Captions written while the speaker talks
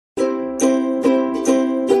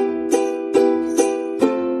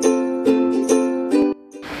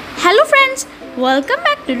Welcome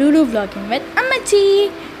back to Dudu vlogging വിത്ത് അമ്മച്ചി.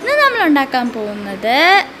 ഇന്ന് നമ്മൾ ഉണ്ടാക്കാൻ പോകുന്നത്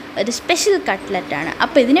ഒരു സ്പെഷ്യൽ കട്ട്ലറ്റാണ്.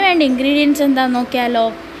 അപ്പോൾ ഇതിന് വേണ്ട ഇൻഗ്രീഡിയൻസ് എന്താണെന്ന് നോക്കിയാലോ.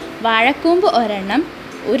 വാഴക്കൂമ്പ് ഒരെണ്ണം,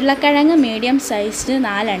 ഉരുളക്കിഴങ്ങ് മീഡിയം സൈസ്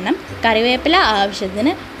 4 എണ്ണം, കറിവേപ്പില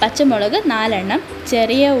ആവശ്യത്തിന്, പച്ചമുളക് 4 എണ്ണം,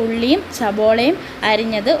 ചെറിയ ഉള്ളിയും സബോളയും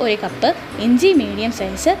അരിഞ്ഞത് 1 കപ്പ്, ഇഞ്ചി മീഡിയം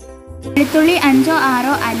സൈസ്, വെളുത്തുള്ളി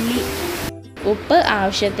 5-6 അല്ലി, ഉപ്പ്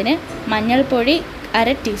ആവശ്യത്തിന്, മഞ്ഞൾപ്പൊടി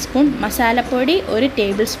 1/2 ടീസ്പൂൺ, മസാലപ്പൊടി 1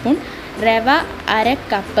 ടേബിൾ സ്പൂൺ, റവ 1/2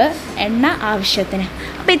 കപ്പ്, എണ്ണ ആവശ്യത്തിന്.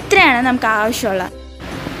 അപ്പോൾ ഇത്രയാണ് നമുക്ക് ആവശ്യമുള്ളത്.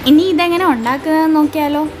 ഇനി ഇതെങ്ങനെ ഉണ്ടാക്കുകയെന്ന്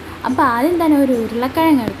നോക്കിയാലോ. അപ്പോൾ ആദ്യം തന്നെ ഒരു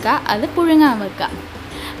ഉരുളക്കിഴങ്ങ് എടുക്കുക, അത് പുഴുങ്ങാൻ വെക്കുക.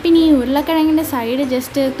 പിന്നെ ഈ ഉരുളക്കിഴങ്ങിൻ്റെ സൈഡ്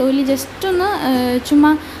തൊലി ജസ്റ്റ് ഒന്ന്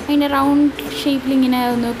ചുമ്മാ അതിൻ്റെ റൗണ്ട് ഷേപ്പിൽ ഇങ്ങനെ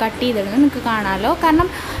ഒന്ന് കട്ട് ചെയ്തിടുന്നത് നിങ്ങൾക്ക് കാണാമല്ലോ. കാരണം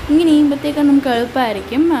ഇങ്ങനെ ചെയ്യുമ്പോഴത്തേക്കും നമുക്ക്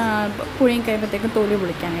എളുപ്പമായിരിക്കും പുഴുങ്ങി കഴിയുമ്പോഴത്തേക്കും തൊലി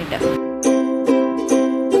പൊളിക്കാനായിട്ട്.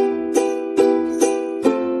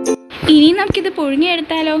 ഇനി നമുക്കിത്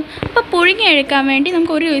പുഴുങ്ങിയെടുത്താലോ. അപ്പോൾ പുഴുങ്ങിയെടുക്കാൻ വേണ്ടി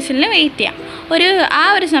നമുക്ക് ഒരു വിസിലിന് വെയിറ്റ് ചെയ്യാം. ആ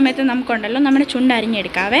ഒരു സമയത്ത് നമുക്കുണ്ടല്ലോ നമ്മുടെ ചുണ്ട്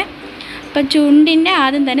അരിഞ്ഞെടുക്കാവേ. അപ്പം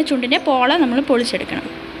ആദ്യം തന്നെ ചുണ്ടിൻ്റെ പോള നമ്മൾ പൊളിച്ചെടുക്കണം.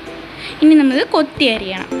 ഇനി നമ്മളിത് കൊത്തി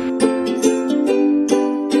അരിയണം.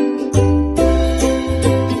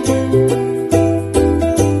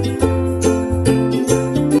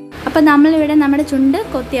 അപ്പോൾ നമ്മളിവിടെ നമ്മുടെ ചുണ്ട്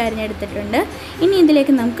കൊത്തി അരിഞ്ഞെടുത്തിട്ടുണ്ട്. ഇനി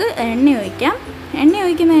ഇതിലേക്ക് നമുക്ക് എണ്ണ ഒഴിക്കാം. എണ്ണ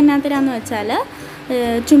ഒഴിക്കുന്നത് എന്നാത്തിനാന്ന് വെച്ചാൽ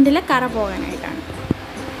ചുണ്ടിലെ കറ പോകാനായിട്ടാണ്.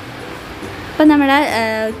 അപ്പം നമ്മുടെ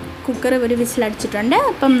കുക്കർ ഒരു വിസിലടിച്ചിട്ടുണ്ട്.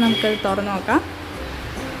 അപ്പം നമുക്കത് തുറന്ന് നോക്കാം.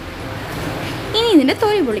 ഇനി ഇതിൻ്റെ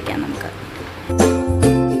തൊലി പൊളിക്കാം നമുക്ക്.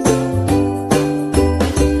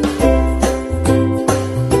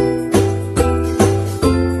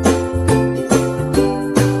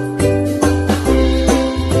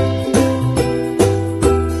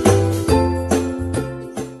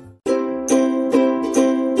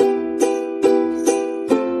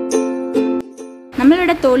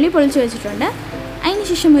 നമ്മളിവിടെ തൊലി പൊളിച്ച് വെച്ചിട്ടുണ്ട്. അതിന്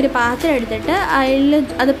ശേഷം ഒരു പാത്രം എടുത്തിട്ട്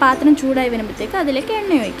പാത്രം ചൂടായി വരുമ്പോഴത്തേക്ക് അതിലേക്ക്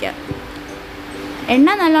എണ്ണ ഒഴിക്കുക. എണ്ണ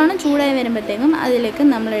നല്ലോണം ചൂടായി വരുമ്പോഴത്തേക്കും അതിലേക്ക്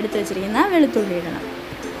നമ്മൾ എടുത്ത് വെച്ചിരിക്കുന്ന വെളുത്തുള്ളി ഇടണം.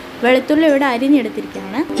 വെളുത്തുള്ളി ഇവിടെ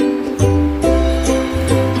അരിഞ്ഞെടുത്തിരിക്കുകയാണ്.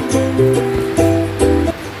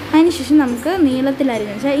 അതിന് ശേഷം നമുക്ക് നീളത്തിൽ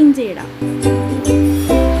അരിഞ്ഞ് വെച്ചാൽ ഇഞ്ചി ഇടാം.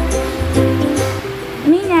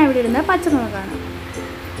 ഇനി ഞാൻ ഇവിടെ ഇടുന്ന പച്ചമുളകാണ്.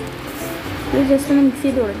 ഇത് ജസ്റ്റ് ഒന്ന് മിക്സ്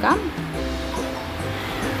ചെയ്ത് കൊടുക്കാം.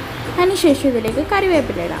 അതിനുശേഷം ഇതിലേക്ക്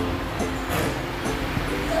കറിവേപ്പില ഇടാം.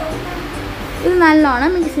 ഇത്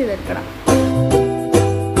നല്ലോണം മിക്സ് ചെയ്തെടുക്കണം.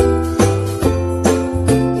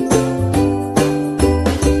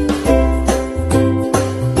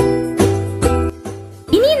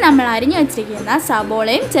 ഇനി നമ്മൾ അരിഞ്ഞു വച്ചിരിക്കുന്ന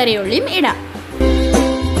സബോളയും ചെറിയ ഉള്ളിയും ഇടാം.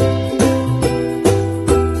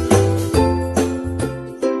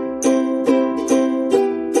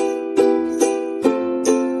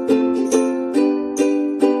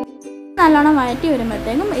 നല്ലോണം വഴറ്റി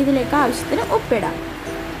വരുമ്പോഴത്തേക്കും ഇതിലേക്ക് ആവശ്യത്തിന് ഉപ്പിടാം.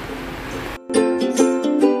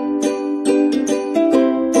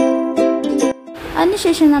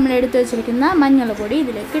 അതിനുശേഷം നമ്മൾ എടുത്തു വച്ചിരിക്കുന്ന മഞ്ഞൾപ്പൊടി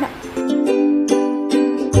ഇതിലേക്ക് ഇടാം.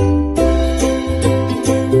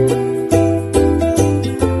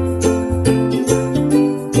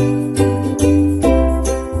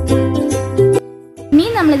 ഇനി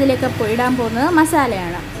നമ്മളിതിലേക്ക് ഇടാൻ പോകുന്നത്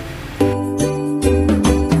മസാലയാണ്.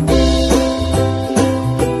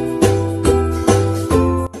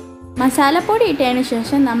 മസാലപ്പൊടി ഇട്ടതിന്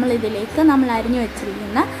ശേഷം നമ്മളിതിലേക്ക് നമ്മൾ അരിഞ്ഞു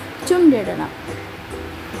വെച്ചിരിക്കുന്ന ചുണ്ടിടണം.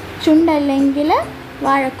 ചുണ്ടല്ലെങ്കിൽ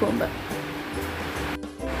വാഴക്കൂമ്പ്.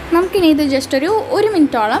 നമുക്കിനി ഇത് ജസ്റ്റ് ഒരു 1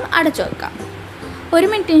 മിനിറ്റോളം അടച്ചു വെക്കാം. 1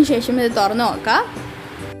 മിനിറ്റിന് ശേഷം ഇത് തുറന്നു നോക്കാം.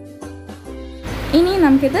 ഇനി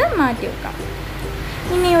നമുക്കിത് മാറ്റി വെക്കാം.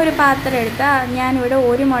 ഇനി ഒരു പാത്രം എടുത്താൽ ഞാനിവിടെ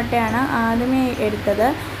 1 മുട്ടയാണ് ആദ്യമേ എടുത്തത്.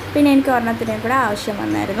 പിന്നെ എനിക്ക് ഒരെണ്ണത്തിനെ കൂടെ ആവശ്യം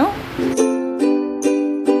വന്നായിരുന്നു.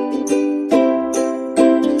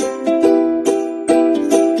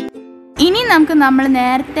 ഇനി നമുക്ക് നമ്മൾ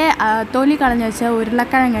നേരത്തെ തൊലി കളഞ്ഞു വെച്ച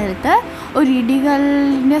ഉരുളക്കിഴങ്ങ് എടുത്ത് ഒരു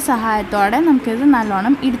ഇടികളിൻ്റെ സഹായത്തോടെ നമുക്കിത്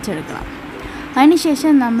നല്ലോണം ഇടിച്ചെടുക്കണം.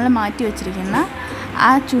 അതിനുശേഷം നമ്മൾ മാറ്റി വച്ചിരിക്കുന്ന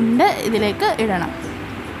ആ ചുണ്ട് ഇതിലേക്ക് ഇടണം.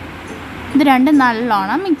 ഇത് രണ്ടും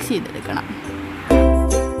നല്ലോണം മിക്സ് ചെയ്തെടുക്കണം.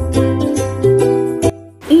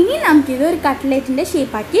 ഇനി നമുക്കിത് ഒരു കട്ട്ലേറ്റിൻ്റെ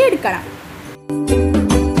ഷേപ്പാക്കി എടുക്കണം.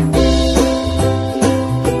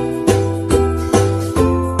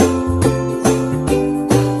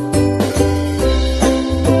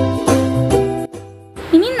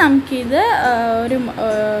 നമുക്കിത്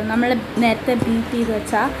നമ്മൾ നേരത്തെ ബീറ്റ് ചെയ്ത്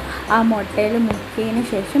വെച്ചാൽ ആ മുട്ടയിൽ മുക്കിയതിന്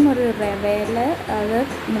ശേഷം ഒരു റവയിൽ അത്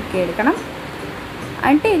മുക്കിയെടുക്കണം.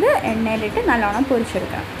 എന്നിട്ട് ഇത് എണ്ണയിലിട്ട് നല്ലോണം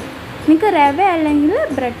പൊരിച്ചെടുക്കണം. നിങ്ങൾക്ക് റവ അല്ലെങ്കിൽ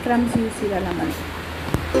ബ്രെഡ് ക്രംസ് യൂസ് ചെയ്താലും മതി.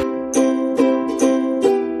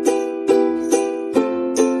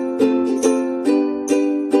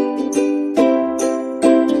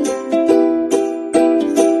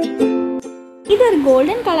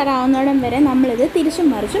 ഗോൾഡൻ കളർ ആവുന്നിടം വരെ നമ്മളിത് തിരിച്ചും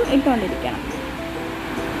മറിച്ചും ഇട്ടുകൊണ്ടിരിക്കണം.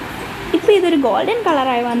 ഇപ്പോൾ ഇതൊരു ഗോൾഡൻ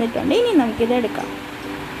കളറായി വന്നിട്ടുണ്ട്. ഇനി നമുക്കിത് എടുക്കാം.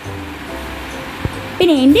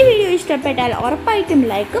 പിന്നെ എൻ്റെ വീഡിയോ ഇഷ്ടപ്പെട്ടാൽ ഉറപ്പായിട്ടും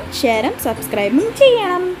ലൈക്കും ഷെയറും സബ്സ്ക്രൈബും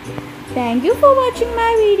ചെയ്യണം. Thank you for watching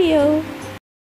my video.